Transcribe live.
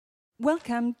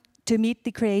Welcome to meet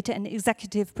the creator and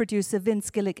executive producer Vince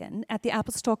Gilligan at the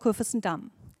Apple Store Kurfürstendamm.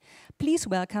 Please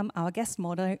welcome our guest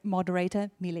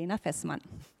moderator Milena Fessmann.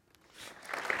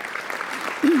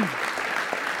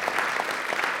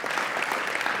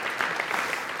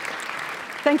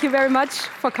 Thank you very much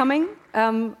for coming.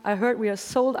 I heard we are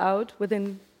sold out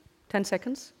within 10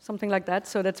 seconds, something like that,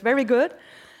 so that's very good.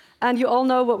 And you all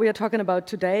know what we are talking about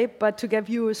today, but to give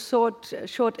you a short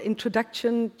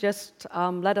introduction, just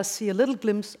let us see a little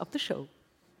glimpse of the show.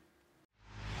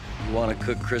 You want to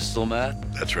cook crystal meth?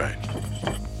 That's right.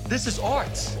 This is art,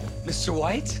 Mr.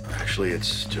 White. Actually,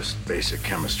 it's just basic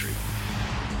chemistry.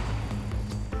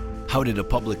 How did a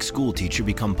public school teacher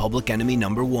become public enemy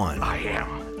number one? I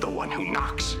am the one who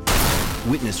knocks.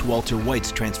 Witness Walter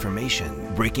White's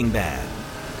transformation, Breaking Bad.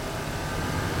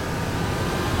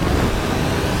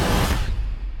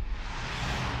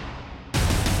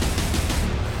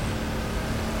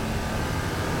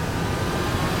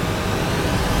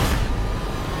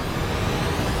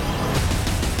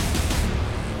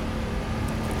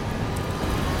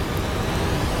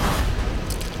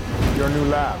 Your new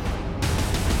lab.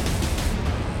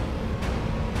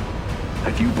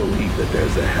 I do believe that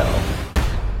there's a hell.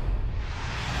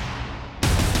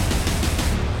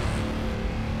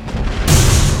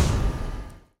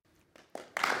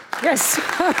 Yes.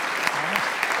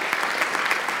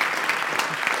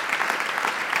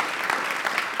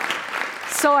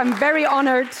 So I'm very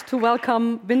honored to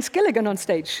welcome Vince Gilligan on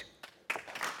stage.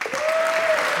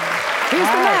 He's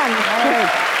the man.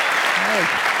 Hey.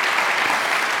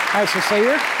 Nice to see you.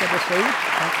 Good to see you.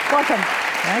 Welcome.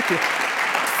 Thank you.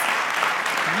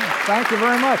 Thank you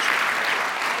very much.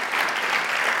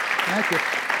 Thank you.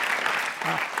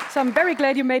 So I'm very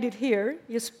glad you made it here.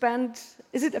 You spent,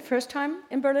 is it the first time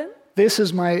in Berlin? This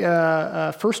is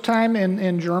my first time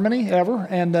in Germany ever,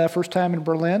 and first time in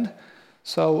Berlin.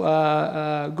 So,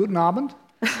 guten Abend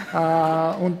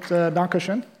und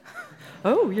Dankeschön.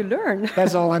 Oh, you learn.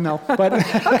 That's all I know. But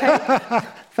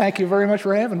thank you very much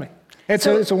for having me. It's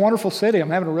a wonderful city. I'm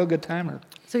having a real good time here.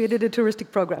 So you did a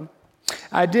touristic program?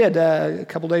 I did. A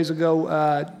couple days ago,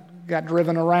 got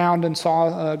driven around and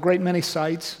saw a great many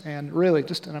sights, and really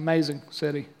just an amazing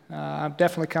city. I'm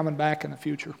definitely coming back in the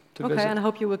future to visit. Okay, and I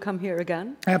hope you will come here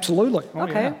again. Absolutely. Oh,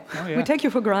 okay, yeah. Oh, yeah. We take you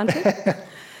for granted.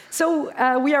 So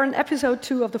we are in episode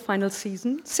 2 of the final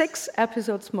season. 6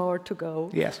 episodes more to go.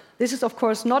 Yes. This is, of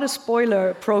course, not a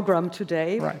spoiler program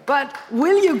today. Right. But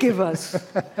will you give us,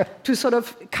 to sort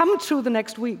of come through the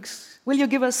next weeks, will you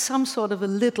give us some sort of a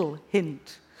little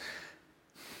hint?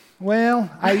 Well,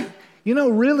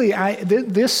 really,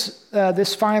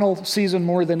 this final season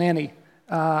more than any,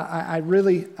 I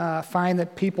really find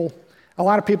that a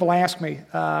lot of people ask me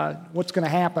what's going to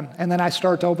happen, and then I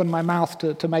start to open my mouth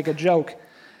to make a joke.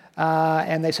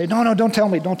 And they say, no, don't tell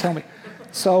me.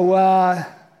 So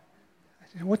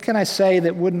what can I say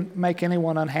that wouldn't make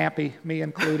anyone unhappy, me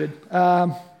included?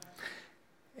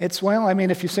 If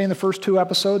you've seen the first 2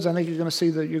 episodes, I think you're going to see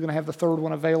that you're going to have the 3rd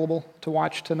one available to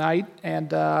watch tonight,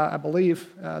 and I believe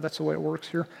that's the way it works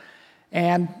here.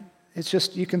 And it's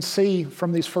just, you can see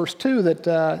from these first 2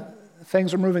 that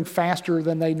things are moving faster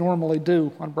than they normally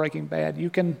do on Breaking Bad. You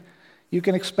can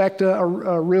expect a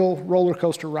real roller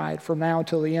coaster ride from now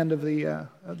until the end of the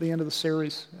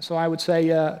series. So I would say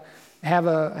have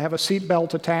a seat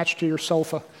belt attached to your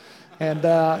sofa,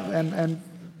 and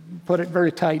put it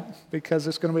very tight because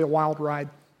it's going to be a wild ride.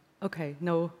 Okay,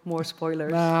 no more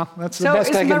spoilers. No, that's the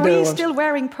best I can do. So is Marie still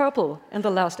wearing purple in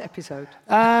the last episode?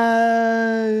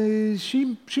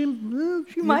 She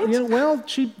might.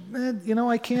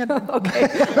 I can't. Okay,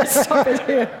 let's stop it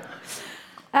here.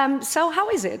 So how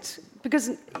is it?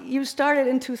 Because you started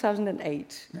in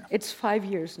 2008. Yeah. It's 5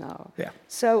 years now. Yeah.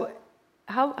 So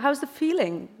how's the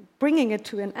feeling bringing it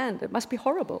to an end? It must be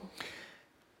horrible.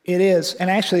 It is, and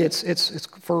actually, it's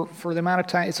for the amount of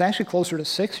time. It's actually closer to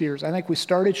 6 years. I think we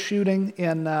started shooting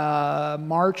in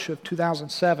March of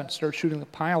 2007. Started shooting the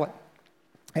pilot,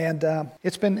 and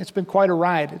it's been quite a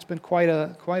ride. It's been quite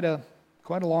a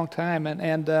long time,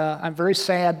 and I'm very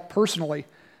sad personally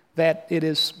that it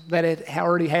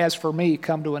already has for me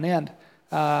come to an end,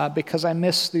 because I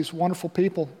miss these wonderful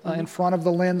people in front of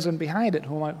the lens and behind it,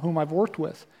 whom I've worked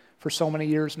with for so many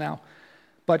years now.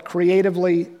 But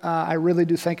creatively, I really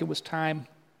do think it was time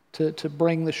to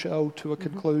bring the show to a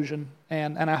conclusion,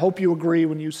 and I hope you agree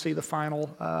when you see the final,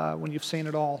 when you've seen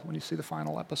it all, when you see the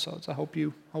final episodes. I hope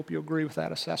you agree with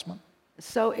that assessment.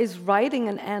 So is writing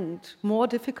an end more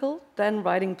difficult than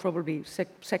writing probably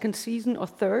second season or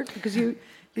third? Because you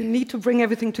need to bring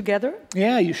everything together?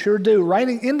 Yeah, you sure do.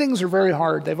 Writing endings are very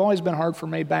hard. They've always been hard for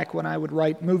me back when I would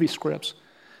write movie scripts.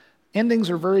 endings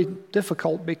are very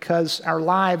difficult because our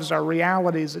lives, our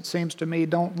realities, it seems to me,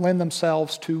 don't lend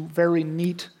themselves to very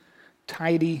neat,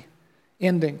 tidy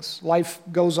endings. Life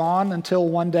goes on until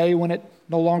one day when it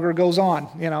no longer goes on,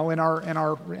 in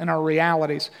our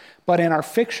realities. But in our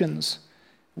fictions,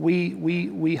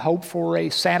 we hope for a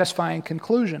satisfying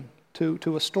conclusion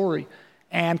to a story.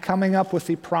 And coming up with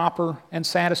the proper and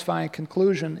satisfying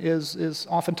conclusion is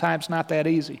oftentimes not that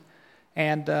easy.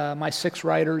 And my 6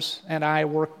 writers and I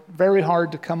worked very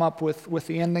hard to come up with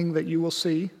the ending that you will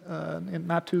see in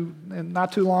not too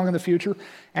long in the future.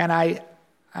 And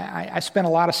I spent a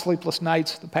lot of sleepless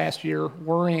nights the past year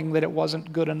worrying that it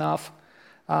wasn't good enough.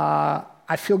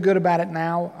 I feel good about it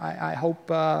now. I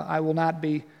hope I will not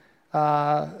be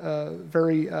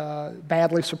very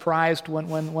badly surprised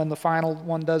when the final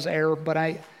one does air, but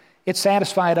it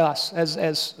satisfied us as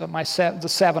the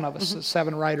 7 of us, the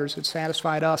 7 writers. It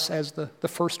satisfied us as the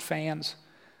first fans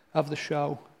of the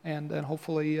show, and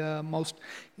hopefully most.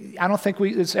 I don't think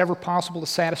it's ever possible to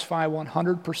satisfy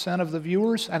 100% of the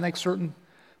viewers. I think certain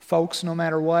folks, no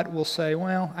matter what, will say,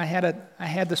 "Well, I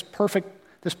had this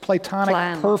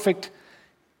platonic, perfect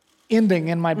ending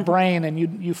in my brain, and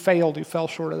you failed. You fell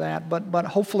short of that." But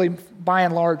hopefully, by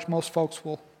and large, most folks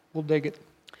will dig it.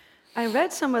 I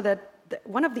read somewhere that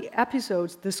one of the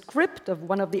episodes, the script of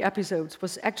one of the episodes,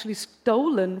 was actually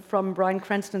stolen from Bryan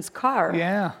Cranston's car.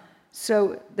 Yeah.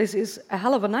 So this is a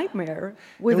hell of a nightmare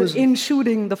in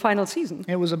shooting the final season.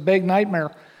 It was a big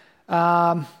nightmare.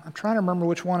 I'm trying to remember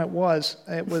which one it was.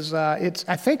 It was. I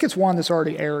think it's one that's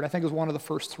already aired. I think it was one of the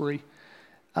first 3.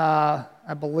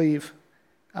 I believe.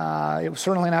 It was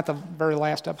certainly not the very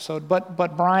last episode, but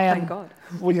Bryan. Thank God.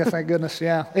 Well, yeah, thank goodness,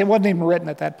 yeah. It wasn't even written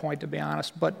at that point, to be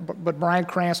honest. But Bryan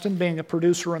Cranston, being a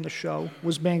producer on the show,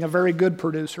 was being a very good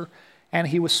producer, and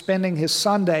he was spending his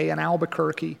Sunday in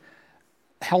Albuquerque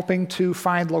helping to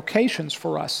find locations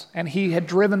for us. And he had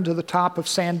driven to the top of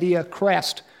Sandia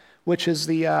Crest, which is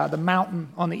the mountain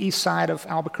on the east side of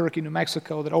Albuquerque, New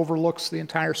Mexico, that overlooks the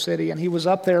entire city. And he was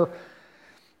up there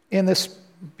in this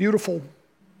beautiful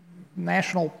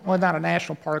not a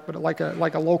national park, but like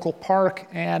a local park,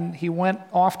 and he went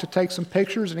off to take some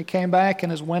pictures, and he came back,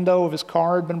 and his window of his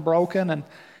car had been broken, and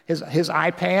his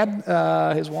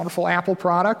iPad, his wonderful Apple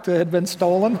product, had been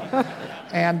stolen.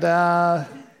 And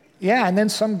and then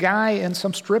some guy in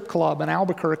some strip club in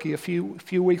Albuquerque a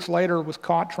few weeks later was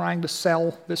caught trying to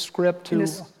sell this script to... In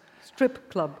a strip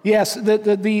club? Yes,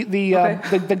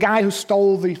 the guy who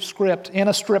stole the script in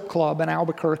a strip club in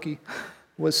Albuquerque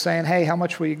was saying, "Hey, how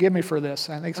much will you give me for this?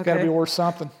 I think it's got to be worth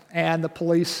something." And the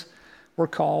police were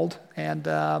called, and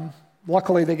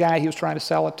luckily the guy he was trying to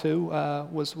sell it to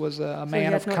was a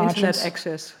man of conscience. So he had no internet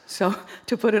access, so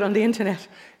to put it on the internet.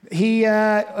 He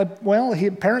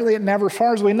apparently it never, as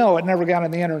far as we know, it never got on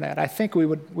the internet. I think we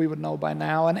would know by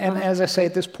now. And as I say,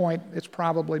 at this point, it's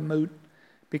probably moot,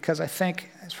 because I think,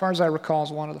 as far as I recall,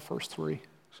 it's one of the first 3.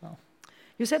 So.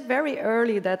 You said very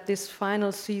early that this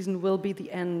final season will be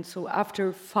the end, so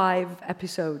after 5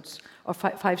 episodes, or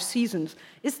 5 seasons.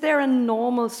 Is there a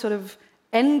normal sort of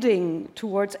ending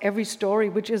towards every story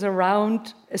which is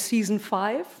around a season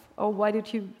 5? Or why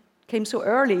did you came so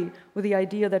early with the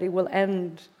idea that it will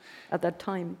end at that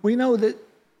time? We know that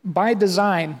by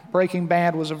design, Breaking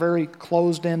Bad was a very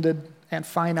closed-ended and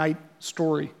finite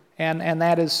story, and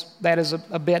that is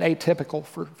a bit atypical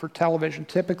for television.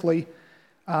 Typically,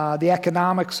 the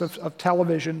economics of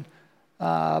television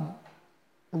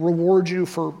reward you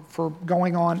for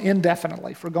going on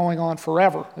indefinitely, for going on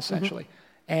forever, essentially.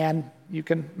 And you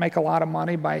can make a lot of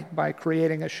money by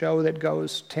creating a show that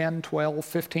goes 10, 12,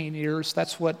 15 years.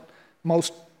 That's what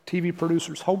most TV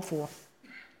producers hope for.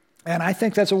 And I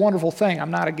think that's a wonderful thing.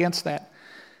 I'm not against that.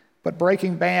 But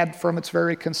Breaking Bad, from its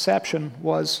very conception,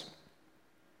 was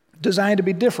designed to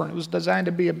be different. It was designed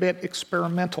to be a bit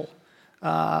experimental.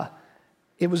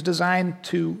 It was designed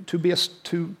to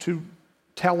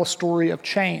tell a story of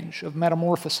change, of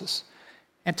metamorphosis.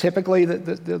 And typically,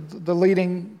 the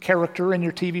leading character in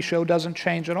your TV show doesn't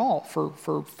change at all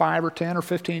for 5 or 10 or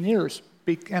 15 years,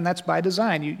 and that's by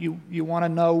design. You want to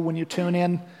know when you tune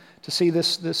in to see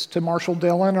this to Marshall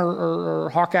Dillon or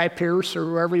Hawkeye Pierce or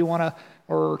whoever you want to,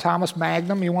 or Thomas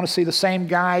Magnum. You want to see the same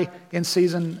guy in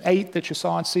season 8 that you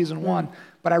saw in season 1.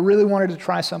 But I really wanted to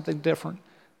try something different.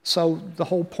 So the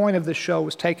whole point of this show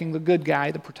was taking the good guy,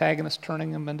 the protagonist,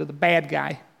 turning him into the bad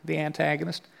guy, the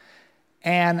antagonist.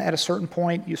 And at a certain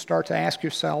point, you start to ask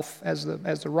yourself, as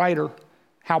the writer,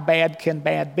 how bad can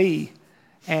bad be?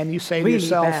 And you say really to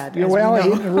yourself, bad,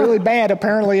 really bad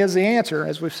apparently is the answer,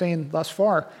 as we've seen thus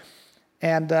far.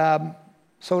 And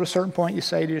so at a certain point, you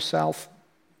say to yourself,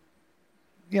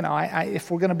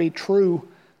 if we're going to be true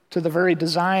to the very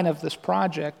design of this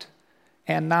project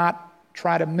and not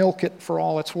try to milk it for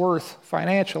all it's worth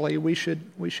financially. We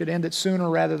should end it sooner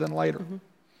rather than later.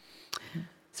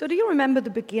 So do you remember the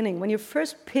beginning, when you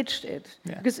first pitched it?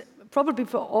 Yeah. Because probably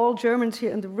for all Germans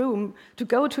here in the room, to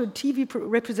go to a TV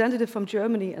representative from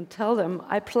Germany and tell them,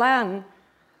 I plan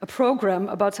a program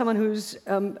about someone who's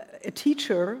a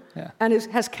teacher and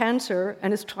has cancer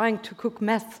and is trying to cook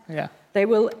meth. Yeah. They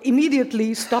will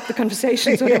immediately stop the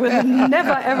conversation, so there will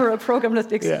never ever a program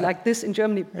like this in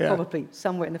Germany, probably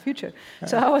somewhere in the future.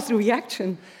 So how was the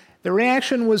reaction? The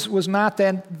reaction was not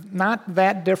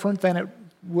that different than it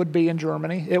would be in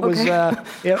Germany. It was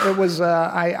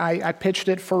I pitched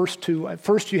it first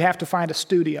you have to find a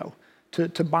studio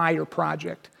to buy your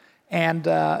project, and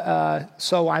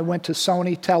so I went to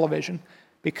Sony Television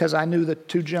because I knew the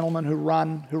two gentlemen who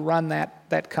run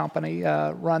that company,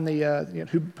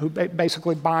 who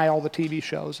basically buy all the TV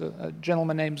shows. A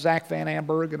gentleman named Zach Van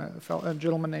Amberg and a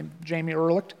gentleman named Jamie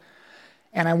Ehrlicht.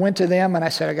 And I went to them and I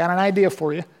said, I got an idea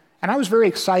for you. And I was very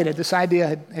excited. This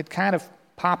idea had kind of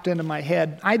popped into my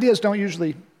head. Ideas don't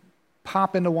usually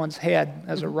pop into one's head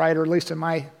as a writer, at least in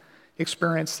my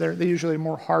experience. They're usually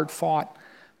more hard fought.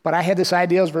 But I had this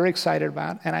idea I was very excited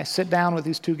about, and I sit down with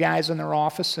these two guys in their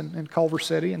office in Culver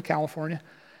City in California,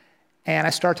 and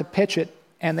I start to pitch it,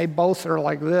 and they both are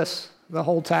like this the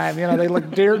whole time. You know, they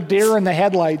look deer in the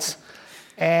headlights,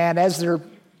 and as they're,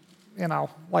 you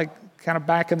know, like kind of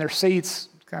back in their seats,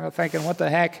 kind of thinking, what the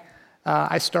heck,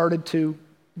 I started to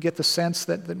get the sense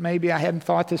that maybe I hadn't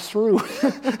thought this through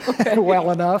well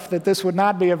enough, that this would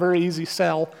not be a very easy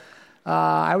sell.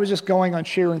 I was just going on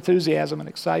sheer enthusiasm and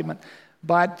excitement.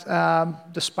 But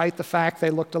despite the fact they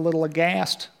looked a little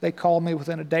aghast, they called me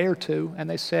within a day or two, and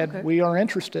they said, we are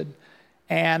interested.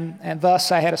 And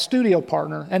thus I had a studio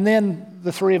partner. And then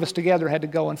the three of us together had to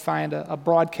go and find a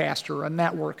broadcaster, a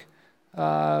network,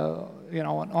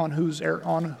 on whose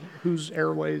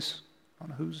airways,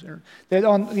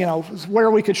 where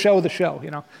we could show the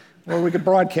show, where we could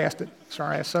broadcast it.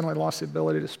 Sorry, I suddenly lost the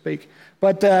ability to speak.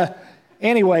 But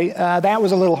anyway, that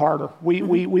was a little harder. We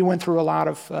went through a lot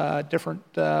of different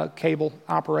cable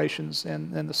operations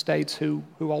in the States who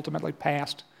ultimately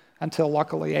passed until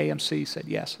luckily AMC said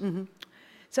yes. Mm-hmm.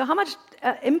 So how much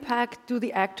impact do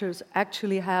the actors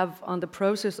actually have on the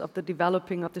process of the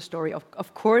developing of the story?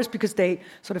 Of course, because they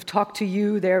sort of talk to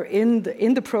you, they're in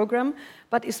the program,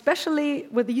 but especially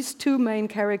with these two main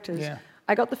characters,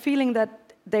 I got the feeling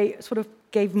that they sort of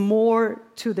gave more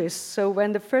to this. So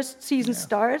when the first season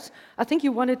starts, I think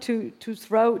you wanted to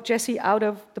throw Jesse out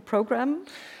of the program,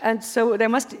 and so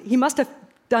he must have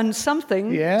done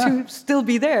something to still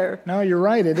be there. No, you're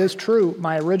right. It is true.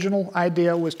 My original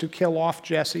idea was to kill off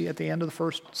Jesse at the end of the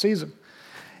first season.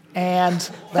 And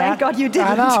thank God you didn't.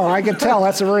 I know. I can tell.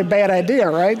 That's a very bad idea,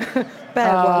 right?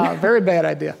 Bad one. Very bad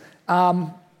idea.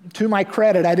 To my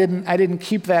credit, I didn't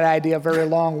keep that idea very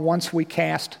long once we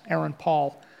cast Aaron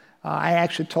Paul. I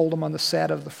actually told him on the set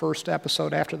of the first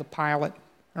episode after the pilot,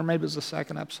 or maybe it was the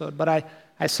second episode, but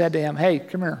I said to him, hey,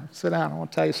 come here, sit down, I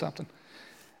want to tell you something.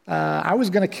 I was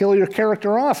going to kill your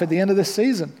character off at the end of this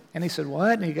season. And he said,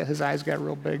 what? And his eyes got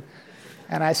real big.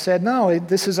 And I said, no,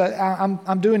 this is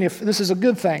I'm doing you, this is a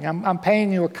good thing. I'm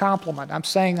paying you a compliment. I'm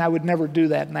saying I would never do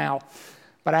that now.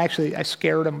 But actually, I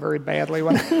scared him very badly.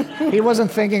 When he wasn't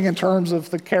thinking in terms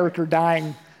of the character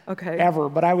dying ever,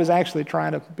 but I was actually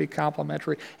trying to be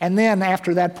complimentary. And then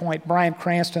after that point, Bryan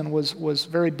Cranston was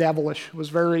very devilish, was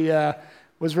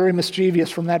very mischievous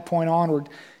from that point onward.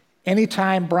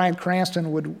 Anytime Bryan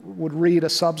Cranston would read a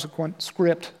subsequent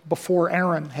script before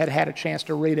Aaron had a chance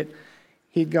to read it,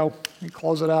 he'd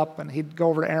close it up, and he'd go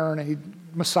over to Aaron, and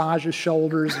he'd massage his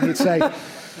shoulders, and he'd say,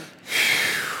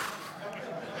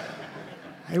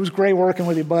 it was great working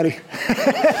with you, buddy.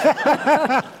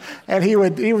 And he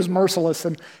was merciless,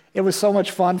 and it was so much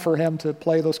fun for him to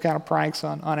play those kind of pranks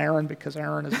on Aaron, because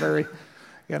Aaron is very,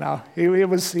 he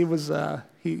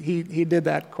did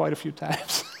that quite a few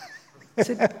times. That's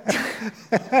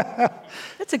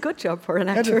a good job for an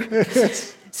actor.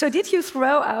 So did you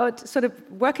throw out, sort of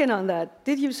working on that,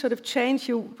 did you sort of change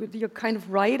your kind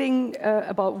of writing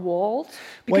about Walt?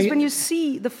 Because when you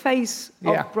see the face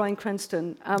of Bryan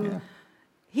Cranston,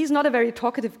 he's not a very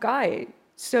talkative guy.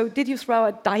 So did you throw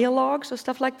out dialogues or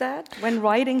stuff like that when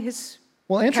writing his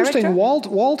interesting, character?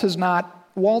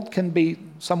 Walt can be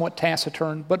somewhat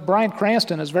taciturn, but Bryan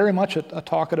Cranston is very much a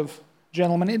talkative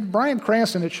gentleman. Bryan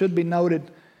Cranston, it should be noted,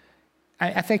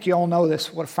 I think you all know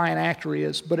this, what a fine actor he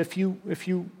is, but if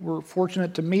you were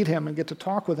fortunate to meet him and get to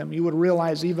talk with him, you would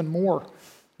realize even more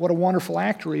what a wonderful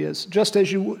actor he is, just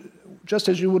as you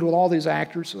would with all these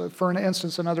actors. For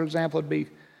instance, another example would be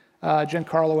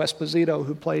Giancarlo Esposito,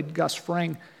 who played Gus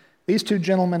Fring. These two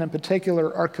gentlemen in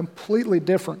particular are completely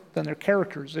different than their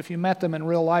characters. If you met them in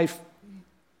real life,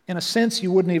 in a sense,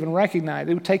 you wouldn't even recognize.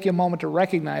 It would take you a moment to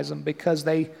recognize them because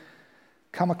they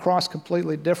come across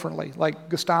completely differently. Like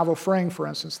Gustavo Fring, for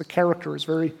instance, the character is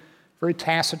very, very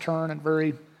taciturn and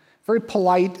very, very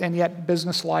polite and yet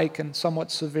businesslike and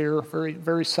somewhat severe, very,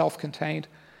 very self-contained.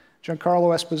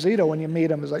 Giancarlo Esposito, when you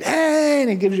meet him, is like, hey, and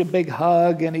he gives you a big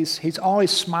hug, and he's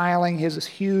always smiling. He has this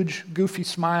huge, goofy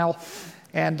smile,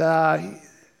 and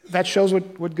that shows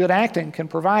what good acting can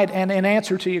provide. And in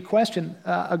answer to your question,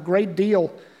 a great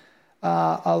deal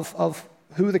of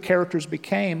who the characters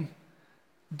became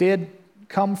did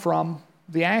come from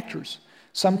the actors.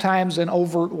 Sometimes in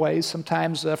overt ways,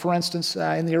 sometimes, for instance,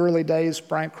 in the early days,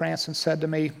 Bryan Cranston said to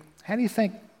me, how do you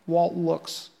think Walt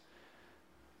looks?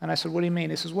 And I said, what do you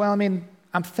mean? He says, well, I mean,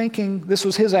 I'm thinking, this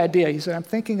was his idea. He said, I'm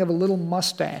thinking of a little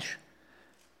mustache,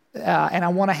 and I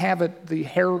want to have the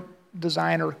hair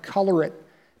designer color it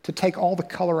to take all the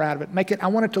color out of it. I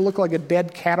want it to look like a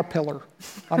dead caterpillar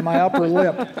on my upper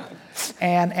lip.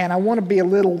 And I want to be a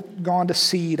little gone to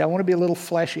seed. I want to be a little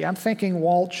fleshy. I'm thinking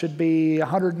Walt should be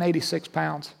 186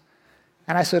 pounds.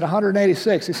 And I said,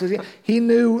 186? He says, yeah. He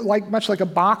knew, much like a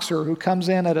boxer who comes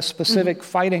in at a specific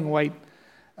fighting weight.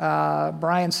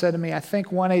 Bryan said to me, I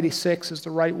think 186 is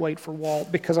the right weight for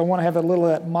Walt because I want to have a little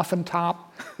of that muffin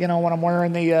top. When I'm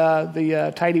wearing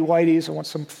the tighty whities, I want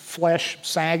some flesh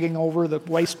sagging over the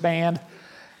waistband.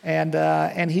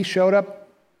 And he showed up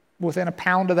within a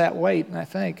pound of that weight, I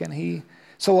think.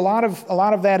 So a lot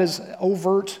of that is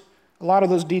overt. A lot of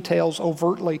those details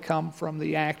overtly come from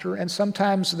the actor, and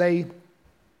sometimes they're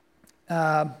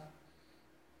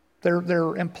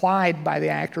implied by the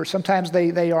actor. Sometimes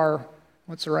they are.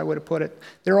 What's the right way to put it?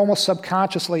 They're almost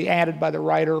subconsciously added by the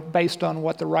writer based on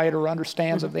what the writer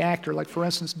understands of the actor. Like, for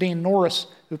instance, Dean Norris,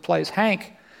 who plays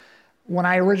Hank, when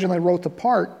I originally wrote the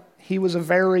part, he was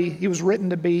written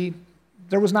to be,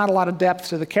 there was not a lot of depth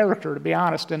to the character, to be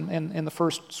honest, in the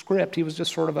first script. He was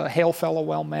just sort of a hail fellow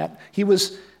well met. He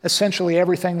was essentially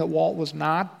everything that Walt was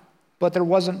not, but there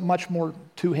wasn't much more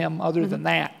to him other than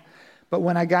that. But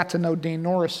when I got to know Dean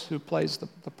Norris, who plays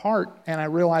the part, and I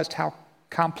realized how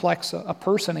complex a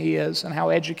person he is and how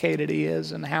educated he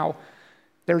is and how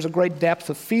there's a great depth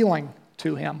of feeling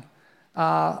to him.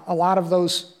 A lot of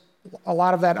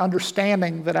that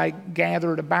understanding that I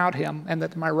gathered about him and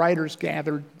that my writers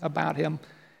gathered about him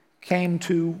came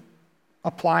to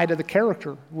apply to the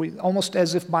character. We almost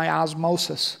as if by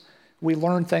osmosis, we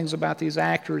learn things about these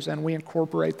actors and we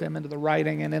incorporate them into the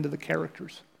writing and into the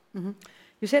characters. Mm-hmm.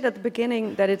 You said at the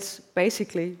beginning that it's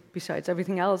basically, besides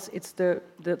everything else, it's the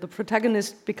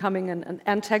protagonist becoming an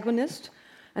antagonist.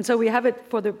 And so we have it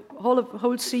for the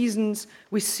whole seasons.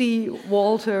 We see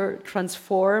Walter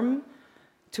transform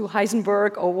to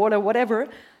Heisenberg or whatever.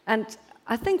 And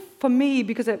I think for me,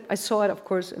 because I saw it, of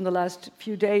course, in the last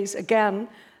few days again,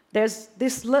 there's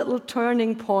this little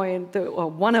turning point, or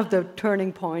one of the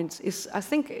turning points is, I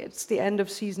think it's the end of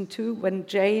season 2 when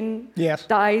Jane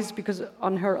dies because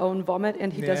on her own vomit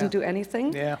and he doesn't do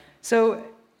anything. Yeah. So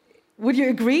would you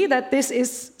agree that this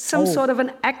is some sort of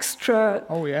an extra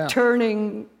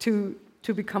turning to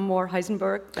become more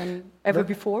Heisenberg than ever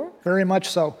before? Very much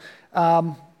so.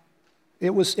 It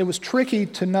was tricky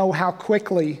to know how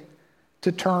quickly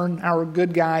to turn our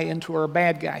good guy into our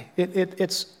bad guy. It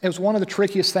was one of the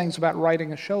trickiest things about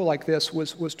writing a show like this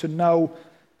was to know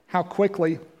how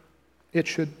quickly it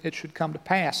should come to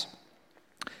pass.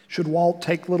 Should Walt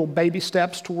take little baby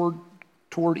steps toward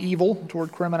evil,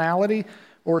 toward criminality,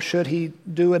 or should he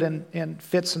do it in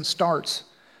fits and starts?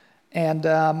 And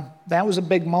that was a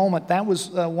big moment. That was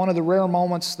one of the rare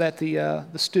moments that the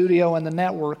studio and the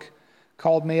network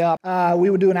called me up.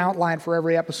 We would do an outline for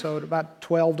every episode, about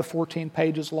 12 to 14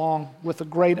 pages long, with a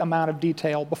great amount of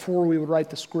detail before we would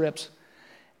write the scripts.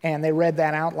 And they read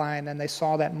that outline and they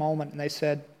saw that moment and they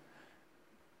said,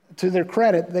 to their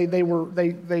credit, they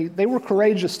were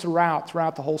courageous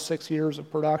throughout the whole 6 years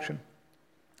of production.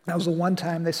 That was the one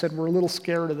time they said, we're a little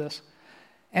scared of this.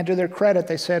 And to their credit,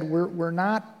 they said,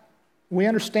 we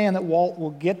understand that Walt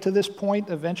will get to this point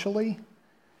eventually,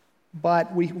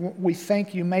 but we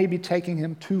think you may be taking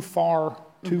him too far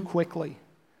too quickly,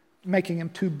 making him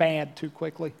too bad too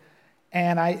quickly.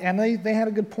 And they had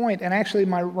a good point. And actually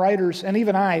my writers, and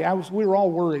even we were all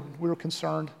worried, we were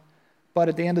concerned. But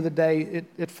at the end of the day,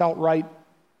 it felt right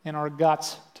in our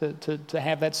guts to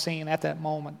have that scene at that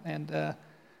moment. And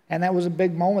that was a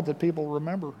big moment that people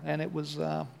remember. And it was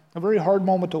a very hard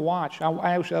moment to watch.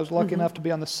 I was lucky enough to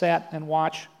be on the set and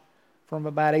watch from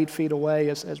about 8 feet away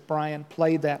as Bryan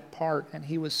played that part, and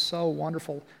he was so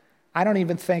wonderful. I don't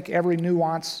even think every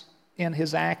nuance in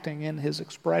his acting, in his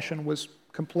expression, was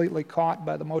completely caught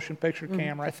by the motion picture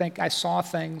camera. I think I saw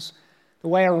things, the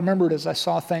way I remember it is I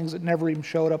saw things that never even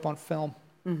showed up on film.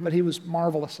 But he was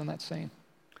marvelous in that scene.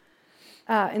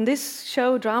 In this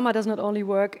show, drama does not only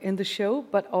work in the show,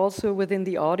 but also within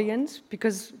the audience,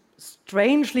 because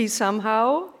strangely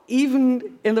somehow,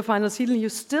 even in the final season, you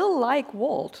still like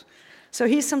Walt. So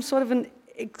he's some sort of an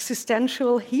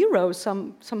existential hero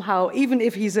somehow, even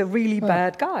if he's a really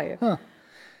bad guy.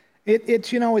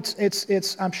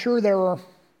 It's I'm sure there are,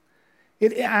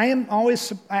 I am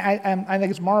always, I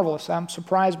think it's marvelous. I'm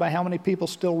surprised by how many people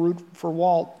still root for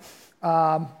Walt.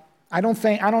 I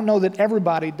don't know that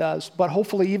everybody does, but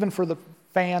hopefully even for the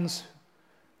fans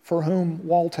for whom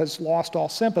Walt has lost all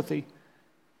sympathy,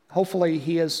 hopefully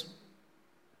he has,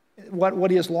 what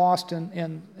he has lost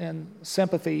in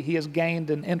sympathy, he has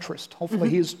gained in interest. Hopefully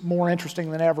he's more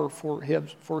interesting than ever for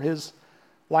his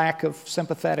lack of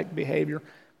sympathetic behavior.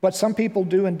 But some people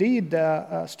do indeed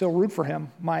still root for him.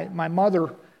 My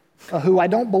mother, who I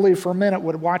don't believe for a minute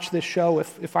would watch this show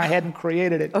if I hadn't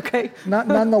created it. Okay.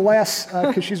 Nonetheless,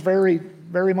 because she's very,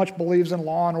 very much believes in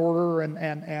law and order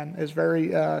and is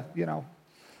very,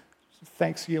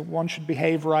 thinks one should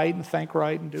behave right and think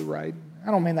right and do right.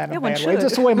 I don't mean that in a bad way.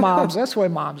 That's the way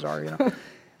moms are,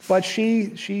 But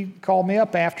she called me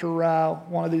up after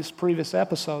one of these previous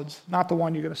episodes, not the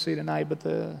one you're going to see tonight, but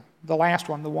the last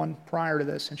one, the one prior to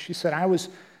this, and she said, I was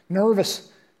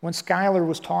nervous when Skyler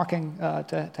was talking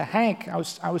to Hank. I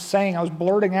was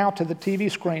blurting out to the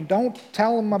TV screen, don't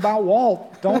tell him about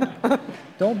Walt.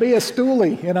 Don't be a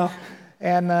stoolie,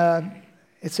 And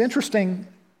it's interesting,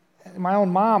 my own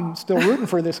mom still rooting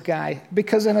for this guy,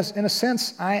 because in a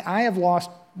sense, I have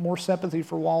lost more sympathy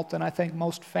for Walt than I think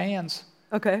most fans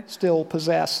still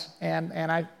possess.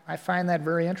 And I find that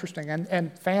very interesting.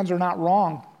 And fans are not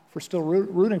wrong for still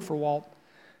rooting for Walt.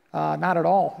 Not at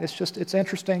all. It's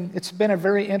interesting. It's been a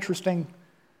very interesting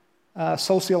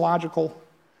sociological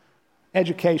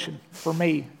education for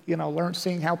me,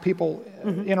 seeing how people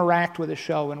interact with the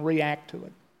show and react to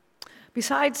it.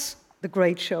 Besides the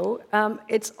great show,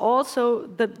 it's also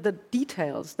the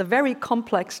details, the very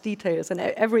complex details in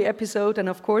every episode, and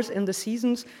of course in the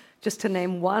seasons, just to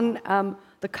name one,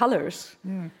 the colors.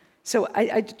 So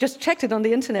I just checked it on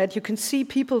the internet. You can see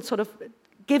people sort of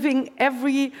giving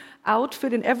every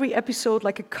outfit in every episode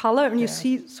like a color, and you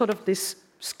see sort of this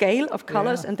scale of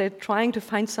colors, and they're trying to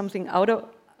find something out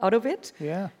of it.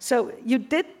 Yeah. So you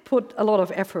did put a lot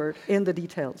of effort in the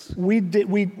details. We did.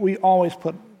 We always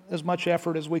put as much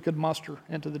effort as we could muster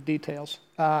into the details,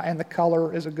 and the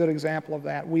color is a good example of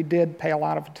that. We did pay a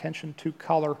lot of attention to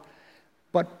color,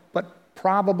 but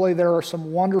probably there are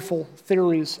some wonderful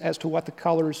theories as to what the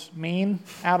colors mean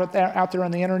out there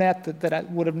on the internet that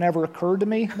would have never occurred to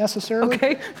me necessarily.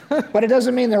 Okay. But it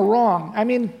doesn't mean they're wrong. I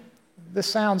mean, this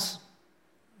sounds,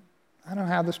 I don't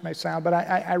know how this may sound, but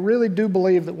I really do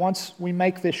believe that once we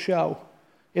make this show,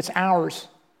 it's ours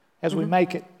as we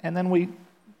make it, and then we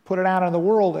put it out in the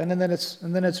world, and then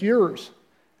it's yours.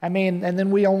 I mean, and then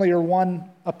we only are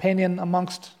one opinion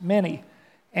amongst many.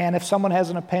 And if someone has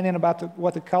an opinion about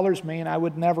what the colors mean, I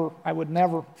would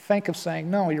never think of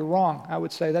saying, no, you're wrong. I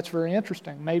would say, that's very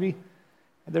interesting. Maybe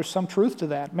there's some truth to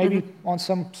that. Maybe on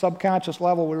some subconscious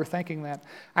level we were thinking that.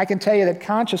 I can tell you that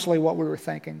consciously what we were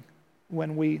thinking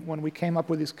when we came up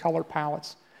with these color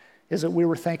palettes is that we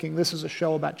were thinking this is a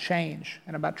show about change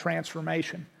and about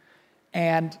transformation.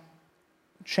 And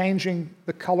changing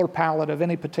the color palette of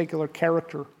any particular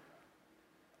character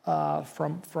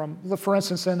for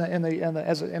instance, on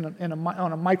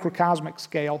a microcosmic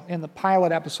scale, in the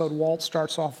pilot episode, Walt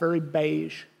starts off very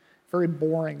beige, very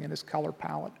boring in his color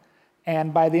palette,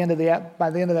 and by the end of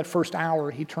that first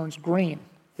hour, he turns green.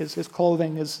 His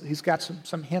clothing he's got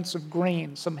some hints of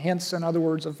green, some hints, in other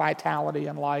words, of vitality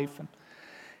and life,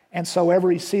 and so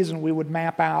every season we would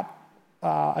map out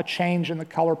a change in the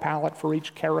color palette for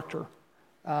each character,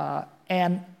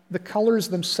 and the colors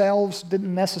themselves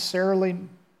didn't necessarily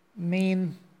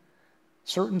mean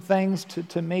certain things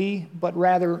to me, but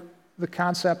rather the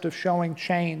concept of showing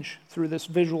change through this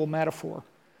visual metaphor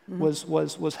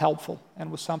was helpful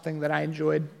and was something that I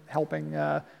enjoyed helping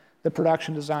the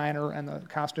production designer and the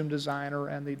costume designer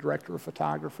and the director of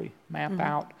photography map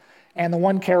out. And the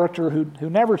one character who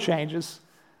never changes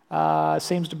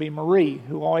seems to be Marie,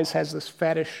 who always has this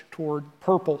fetish toward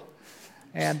purple.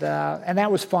 And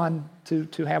that was fun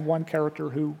to have one character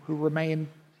who remained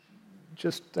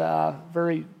just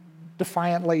very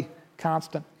defiantly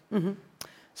constant.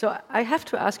 So I have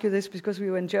to ask you this because we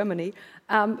were in Germany.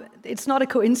 It's not a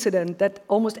coincidence that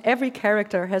almost every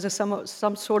character has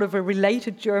some sort of a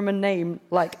related German name,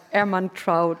 like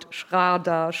Ermantraut,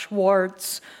 Schrader,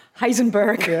 Schwartz,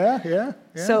 Heisenberg. Yeah.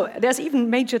 So there's even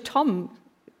Major Tom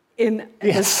in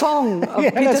the song of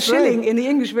Yeah, Peter that's Schilling right. in the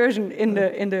English version in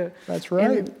the That's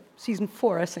right. in season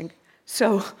 4, I think.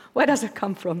 So where does it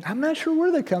come from? I'm not sure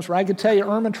where that comes from. I could tell you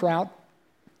Ermintrout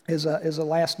is a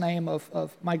last name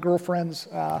of my girlfriend's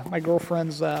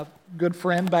good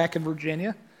friend back in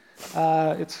Virginia.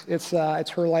 It's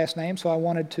her last name, so I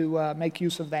wanted to make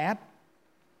use of that.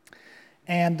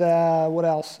 And what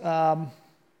else?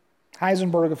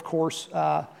 Heisenberg, of course.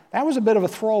 That was a bit of a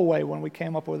throwaway when we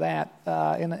came up with that.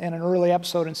 In an early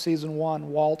episode in season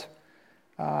 1, Walt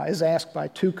is asked by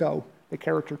Tuco, the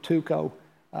character Tuco,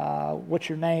 what's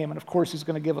your name? And of course he's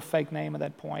going to give a fake name at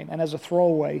that point. And as a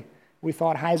throwaway, we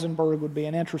thought Heisenberg would be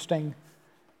an interesting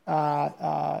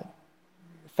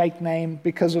fake name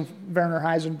because of Werner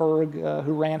Heisenberg,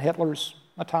 who ran Hitler's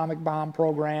atomic bomb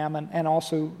program and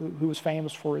also who was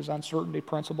famous for his uncertainty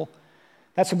principle.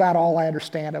 That's about all I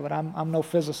understand of it. I'm no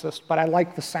physicist, but I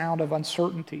like the sound of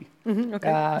uncertainty on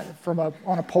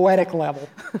a poetic level.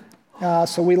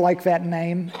 So we like that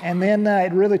name. And then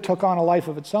it really took on a life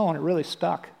of its own. It really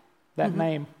stuck, that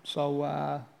name.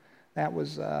 So that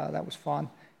was fun.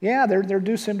 Yeah, there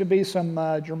do seem to be some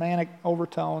Germanic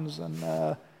overtones,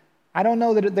 and I don't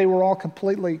know that they were all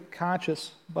completely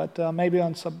conscious, but maybe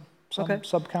on some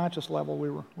subconscious level we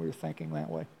were thinking that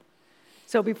way.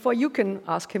 So before you can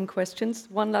ask him questions,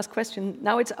 one last question.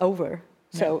 Now it's over.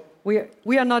 So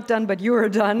we are not done, but you are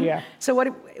done. Yeah. So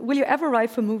will you ever write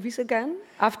for movies again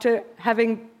after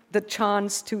having the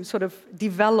chance to sort of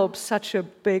develop such a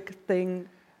big thing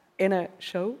in a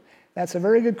show? That's a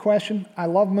very good question. I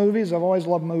love movies. I've always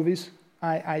loved movies.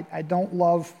 I don't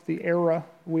love the era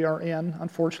we are in,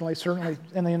 unfortunately, certainly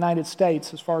in the United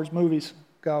States as far as movies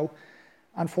go.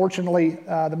 Unfortunately,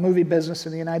 the movie business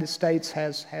in the United States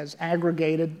has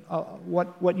aggregated.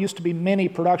 What used to be many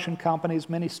production companies,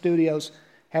 many studios,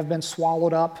 have been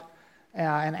swallowed up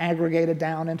and aggregated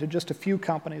down into just a few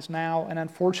companies now. And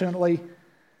unfortunately,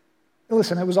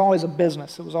 listen, it was always a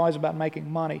business. It was always about making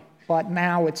money. But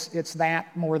now it's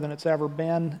that more than it's ever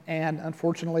been. And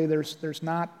unfortunately, there's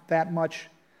not that much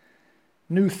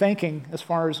new thinking as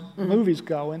far as movies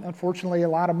go. And unfortunately, a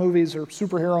lot of movies are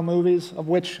superhero movies, of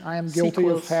which I am guilty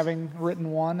of having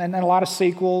written one, and then a lot of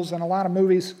sequels and a lot of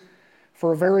movies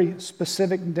for a very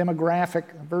specific demographic,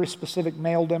 a very specific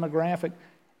male demographic.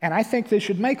 And I think they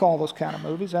should make all those kind of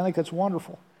movies. I think that's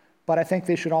wonderful. But I think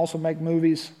they should also make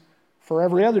movies for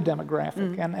every other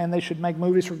demographic, and they should make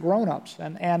movies for grown-ups.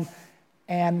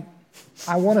 And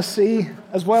I want to see,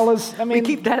 as well as, I mean... We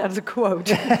keep that as a quote.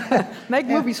 Make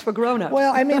movies for grown-ups.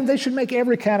 Well, I mean, they should make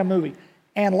every kind of movie.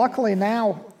 And luckily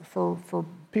now, for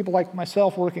people like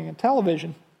myself working in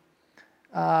television,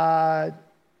 now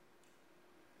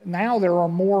there are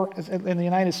more, in the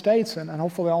United States and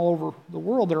hopefully all over the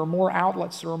world, there are more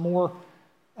outlets, there are more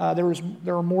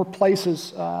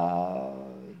places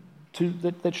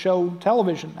that show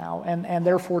television now, and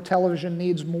therefore television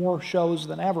needs more shows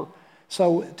than ever.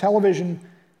 So television,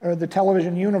 or the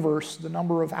television universe, the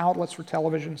number of outlets for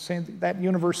television, that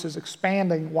universe is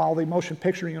expanding while the motion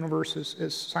picture universe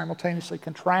is simultaneously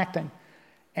contracting.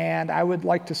 And I would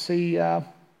like to see,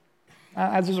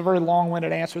 this is a very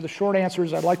long-winded answer. The short answer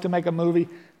is I'd like to make a movie,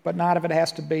 but not if it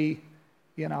has to be,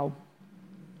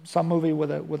 some movie with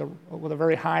a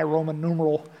very high Roman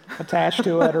numeral attached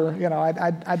to it, or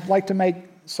I'd like to make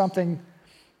something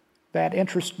that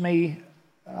interests me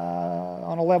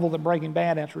on a level that Breaking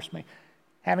Bad interests me.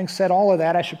 Having said all of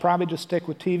that, I should probably just stick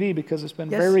with TV because it's been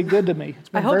very good to me. It's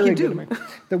been very good to me.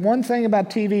 The one thing about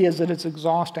TV is that it's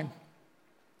exhausting.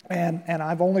 And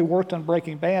I've only worked on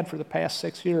Breaking Bad for the past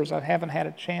 6 years. I haven't had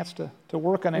a chance to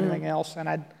work on anything else. And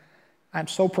I'm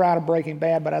so proud of Breaking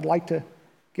Bad, but I'd like to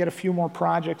get a few more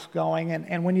projects going.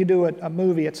 And when you do a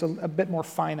movie, it's a bit more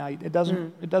finite. It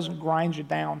doesn't grind you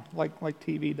down like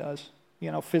TV does,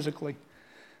 physically.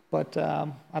 But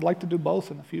I'd like to do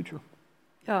both in the future.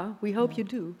 Yeah, we hope you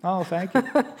do. Oh, thank you.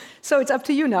 So it's up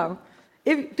to you now.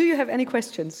 Do you have any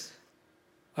questions?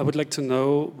 I would like to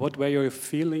know, what were your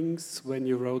feelings when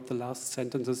you wrote the last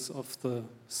sentences of the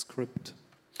script?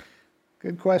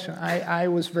 Good question. I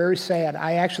was very sad.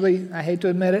 I hate to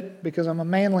admit it because I'm a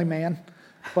manly man,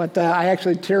 but I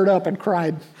actually teared up and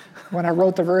cried when I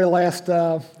wrote the very last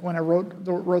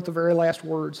wrote the very last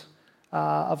words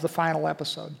of the final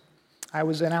episode. I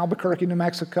was in Albuquerque, New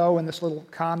Mexico, in this little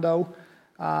condo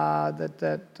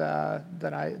that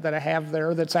I have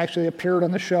there. That's actually appeared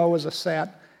on the show as a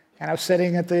set. And I was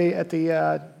sitting at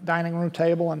the dining room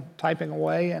table and typing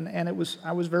away, and I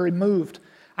was very moved.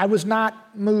 I was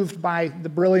not moved by the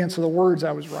brilliance of the words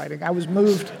I was writing. I was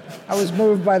moved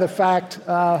by the fact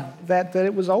that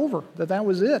it was over, that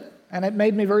was it. And it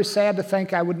made me very sad to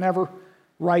think I would never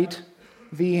write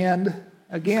the end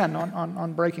again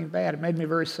on Breaking Bad. It made me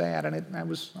very sad, and I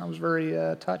was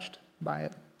very touched by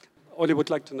it. Oli would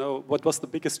like to know, what was the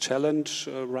biggest challenge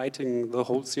writing the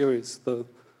whole series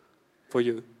for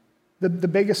you? The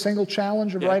biggest single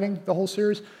challenge of writing the whole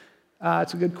series?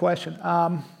 It's a good question.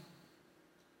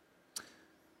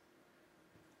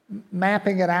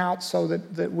 Mapping it out so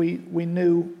that we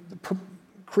knew,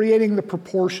 creating the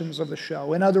proportions of the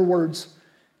show. In other words,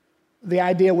 the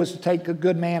idea was to take a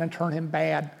good man and turn him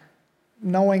bad.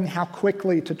 Knowing how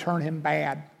quickly to turn him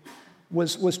bad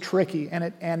was tricky,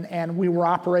 and we were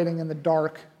operating in the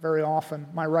dark very often.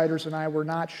 My writers and I were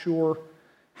not sure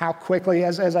how quickly,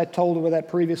 as I told with that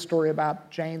previous story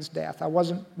about Jane's death,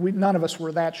 none of us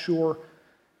were that sure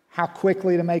how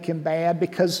quickly to make him bad,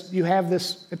 because you have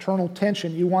this eternal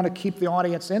tension. You want to keep the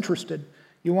audience interested.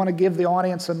 You want to give the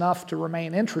audience enough to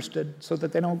remain interested so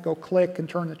that they don't go click and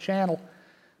turn the channel.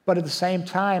 But at the same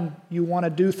time, you want to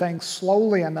do things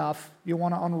slowly enough. You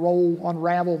want to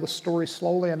unravel the story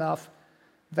slowly enough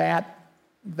that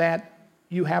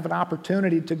you have an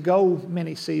opportunity to go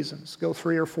many seasons, go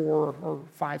 3 or 4 or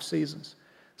 5 seasons.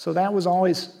 So that was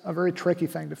always a very tricky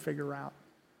thing to figure out.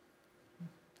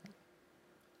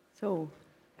 So,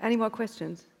 any more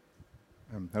questions?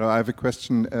 Hello, I have a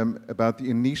question about the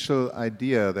initial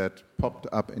idea that popped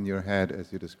up in your head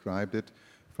as you described it.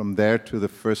 From there to the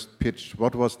first pitch,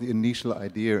 what was the initial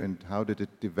idea and how did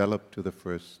it develop to the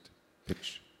first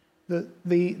pitch?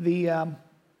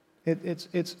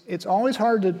 It's always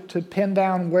hard to pin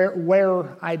down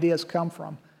where ideas come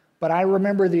from, but I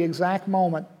remember the exact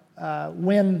moment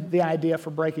when the idea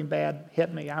for Breaking Bad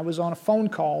hit me. I was on a phone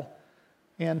call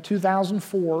in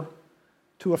 2004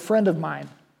 to a friend of mine,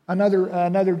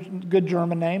 another good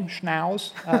German name,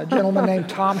 Schnauz, a gentleman named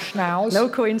Tom Schnauz. No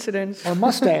coincidence. Or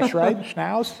mustache, right?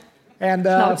 Schnauz. And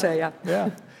Schnauze, yeah.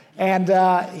 Yeah. And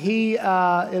he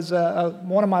is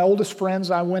one of my oldest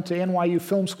friends. I went to NYU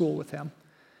Film School with him.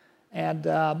 And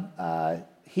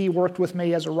he worked with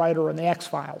me as a writer on The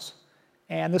X-Files.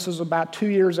 And this was about 2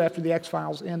 years after The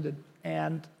X-Files ended.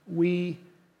 And we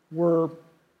were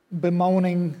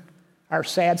bemoaning our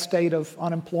sad state of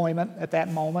unemployment at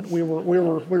that moment. We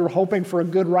were hoping for a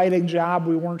good writing job.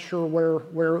 We weren't sure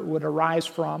where it would arise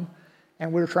from.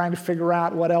 And we were trying to figure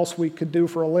out what else we could do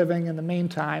for a living in the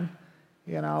meantime.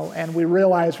 And we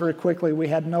realized very quickly we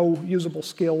had no usable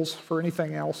skills for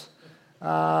anything else.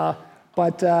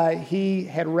 But he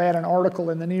had read an article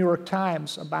in the New York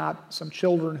Times about some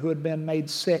children who had been made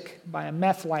sick by a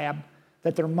meth lab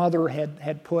that their mother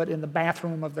had put in the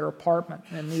bathroom of their apartment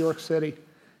in New York City.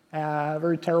 A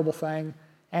very terrible thing.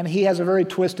 And he has a very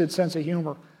twisted sense of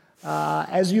humor.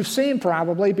 As you've seen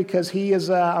probably, because he is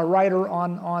a writer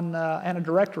and a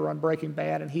director on Breaking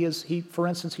Bad. And he, for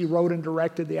instance, he wrote and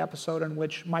directed the episode in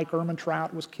which Mike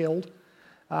Ehrmantraut was killed.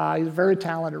 He's a very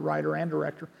talented writer and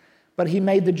director. But he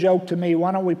made the joke to me,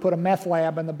 why don't we put a meth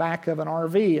lab in the back of an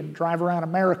RV and drive around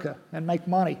America and make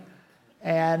money?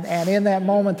 And in that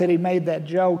moment that he made that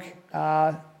joke,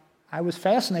 I was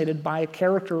fascinated by a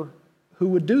character who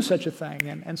would do such a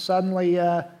thing. And suddenly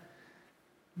that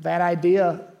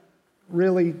idea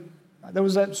really, there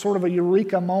was that sort of a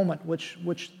eureka moment,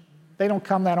 which they don't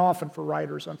come that often for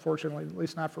writers, unfortunately, at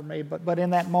least not for me. But in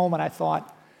that moment I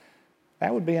thought,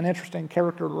 that would be an interesting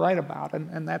character to write about,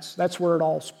 and that's where it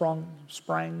all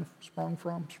sprang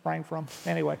from.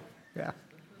 Anyway, yeah.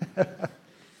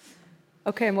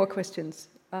 Okay, more questions.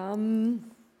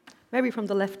 Maybe from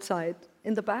the left side,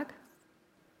 in the back.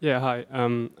 Yeah, hi.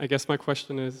 I guess my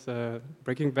question is,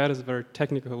 Breaking Bad is a very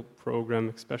technical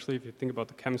program, especially if you think about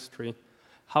the chemistry.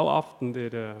 How often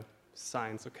did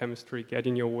science or chemistry get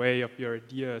in your way of your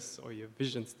ideas or your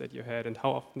visions that you had, and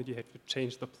how often did you have to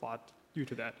change the plot due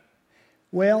to that?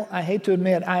 Well, I hate to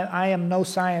admit, I am no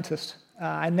scientist.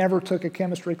 I never took a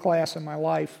chemistry class in my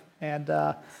life, and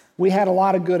we had a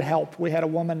lot of good help. We had a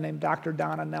woman named Dr.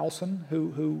 Donna Nelson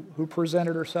who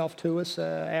presented herself to us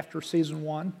after season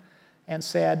 1 and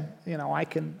said, I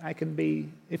can be,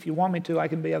 if you want me to, I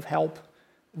can be of help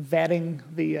vetting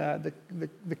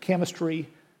the chemistry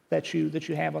that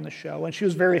you have on the show, and she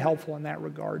was very helpful in that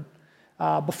regard.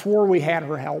 Before we had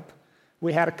her help,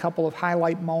 we had a couple of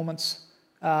highlight moments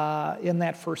in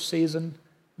that first season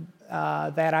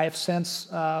that I have since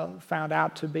found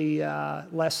out to be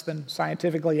less than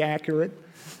scientifically accurate.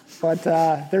 But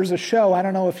there's a show, I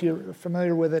don't know if you're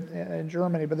familiar with it in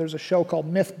Germany, but there's a show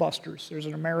called Mythbusters. There's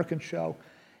an American show.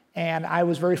 And I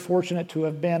was very fortunate to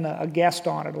have been a guest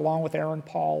on it along with Aaron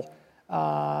Paul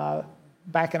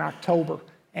back in October.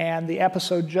 And the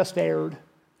episode just aired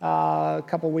a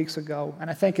couple weeks ago.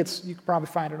 And I think you can probably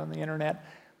find it on the internet.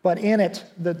 But in it,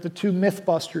 the two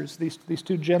Mythbusters, these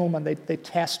two gentlemen, they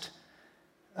test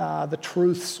the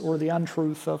truths or the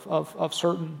untruth of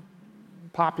certain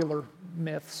popular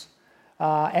myths.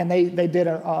 And they did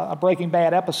a Breaking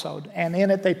Bad episode. And in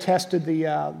it, they tested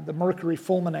the mercury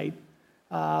fulminate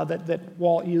that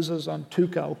Walt uses on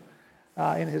Tuco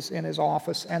in his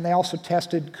office. And they also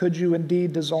tested, could you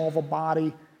indeed dissolve a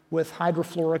body with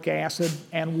hydrofluoric acid,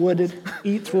 and would it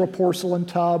eat through a porcelain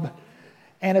tub?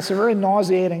 And it's a very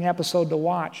nauseating episode to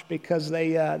watch because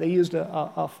they used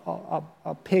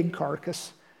a pig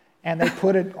carcass, and they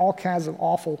put it all kinds of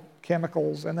awful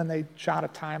chemicals, and then they shot a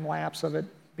time lapse of it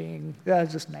being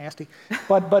it's just nasty.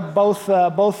 But both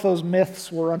those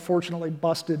myths were unfortunately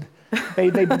busted.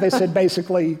 They said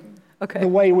basically the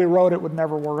way we wrote it would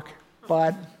never work.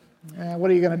 But what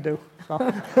are you going to do? So.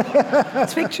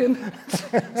 It's fiction.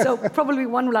 So probably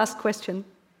one last question.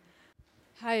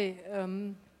 Hi.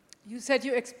 You said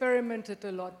you experimented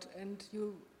a lot and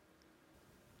you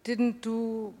didn't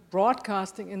do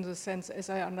broadcasting in the sense, as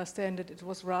I understand it. It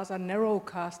was rather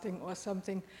narrowcasting or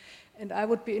something. And I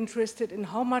would be interested in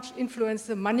how much influence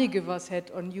the money givers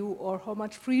had on you, or how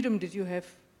much freedom did you have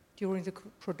during the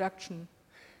production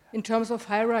in terms of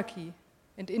hierarchy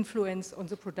and influence on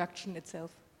the production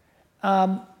itself?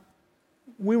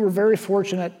 We were very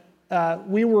fortunate.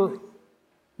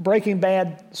 Breaking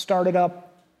Bad started up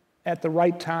at the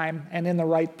right time and in the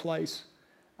right place.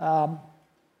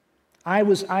 I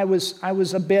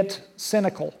was a bit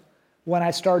cynical when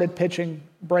I started pitching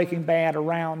Breaking Bad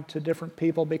around to different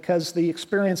people, because the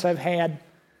experience I've had,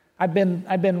 I've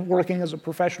been working as a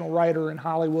professional writer in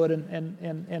Hollywood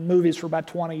and movies for about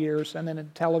 20 years, and then in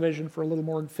television for a little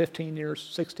more than 15 years,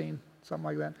 16, something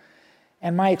like that.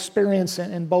 And my experience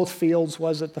in both fields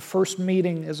was that the first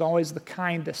meeting is always the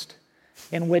kindest,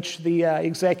 in which the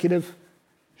executive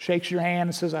shakes your hand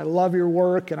and says, I love your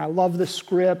work, and I love this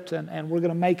script, and we're going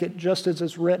to make it just as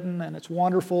it's written, and it's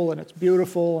wonderful, and it's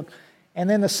beautiful. And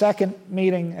then the second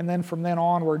meeting, and then from then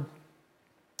onward,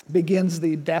 begins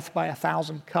the death by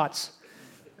 1,000 cuts,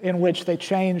 in which they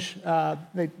change,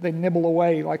 they nibble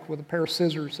away like with a pair of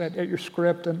scissors at your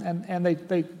script, and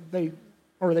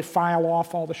they file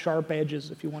off all the sharp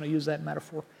edges, if you want to use that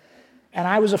metaphor. And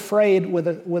I was afraid with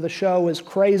a show as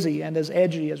crazy and as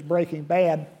edgy as Breaking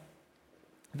Bad,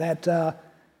 that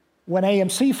when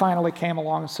AMC finally came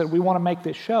along and said, we want to make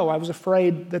this show, I was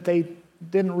afraid that they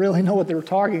didn't really know what they were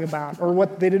talking about, or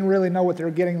they didn't really know what they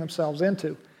were getting themselves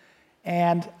into.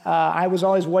 And I was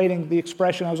always waiting, I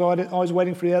was always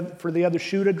waiting for the other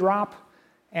shoe to drop,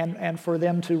 and for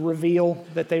them to reveal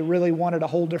that they really wanted a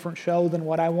whole different show than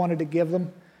what I wanted to give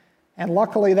them. And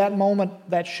luckily that moment,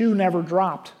 that shoe never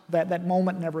dropped, that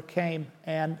moment never came.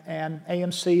 And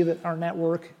AMC, our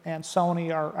network, and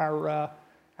Sony,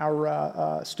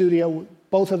 our studio,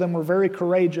 both of them were very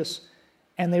courageous,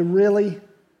 and they really,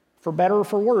 for better or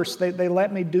for worse, they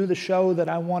let me do the show that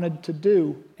I wanted to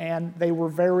do, and they were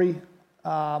very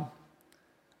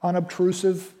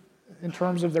unobtrusive in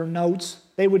terms of their notes.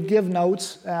 They would give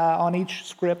notes on each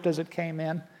script as it came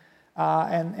in,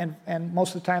 and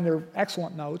most of the time they're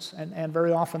excellent notes, and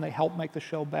very often they help make the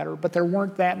show better, but there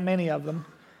weren't that many of them,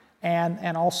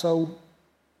 and also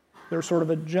there's sort of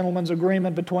a gentleman's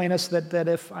agreement between us that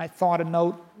if I thought a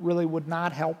note really would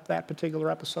not help that particular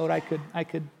episode, I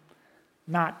could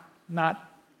not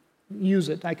use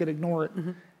it. I could ignore it.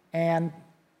 Mm-hmm. And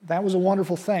that was a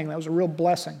wonderful thing. That was a real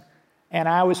blessing. And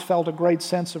I always felt a great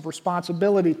sense of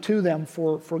responsibility to them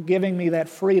for giving me that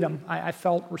freedom. I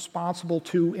felt responsible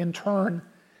to, in turn,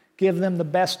 give them the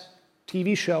best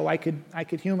TV show I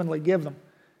could humanly give them.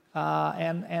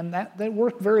 And that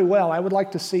worked very well. I would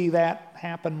like to see that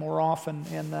happen more often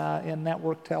in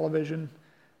network television,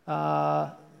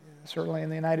 certainly in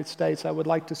the United States. I would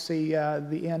like to see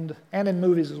the end, and in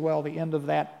movies as well, the end of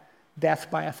that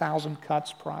death by 1,000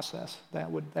 cuts process.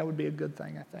 That would be a good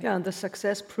thing, I think. Yeah, and the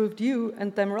success proved you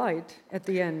and them right at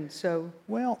the end. So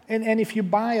well, and if you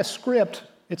buy a script,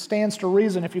 it stands to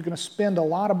reason if you're going to spend a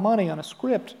lot of money on a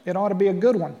script, it ought to be a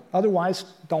good one. Otherwise,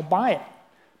 don't buy it.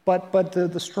 But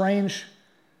the strange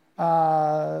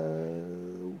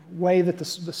way that the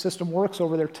system works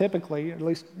over there typically, at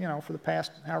least for the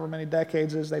past however many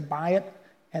decades, is they buy it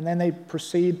and then they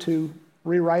proceed to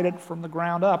rewrite it from the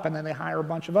ground up, and then they hire a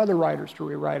bunch of other writers to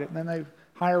rewrite it, and then they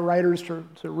hire writers to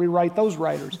rewrite those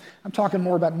writers. I'm talking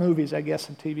more about movies, I guess,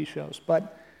 and TV shows,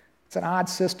 but it's an odd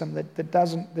system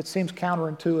that seems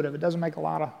counterintuitive. It doesn't make a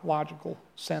lot of logical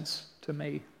sense to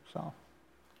me. So,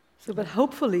 but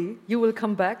hopefully you will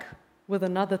come back with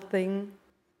another thing,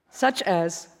 such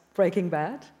as Breaking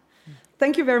Bad.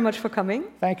 Thank you very much for coming.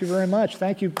 Thank you very much.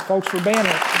 Thank you, folks, for being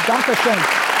here. Dankeschön.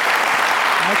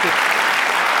 Thank you.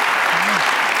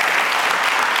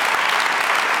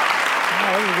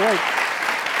 great.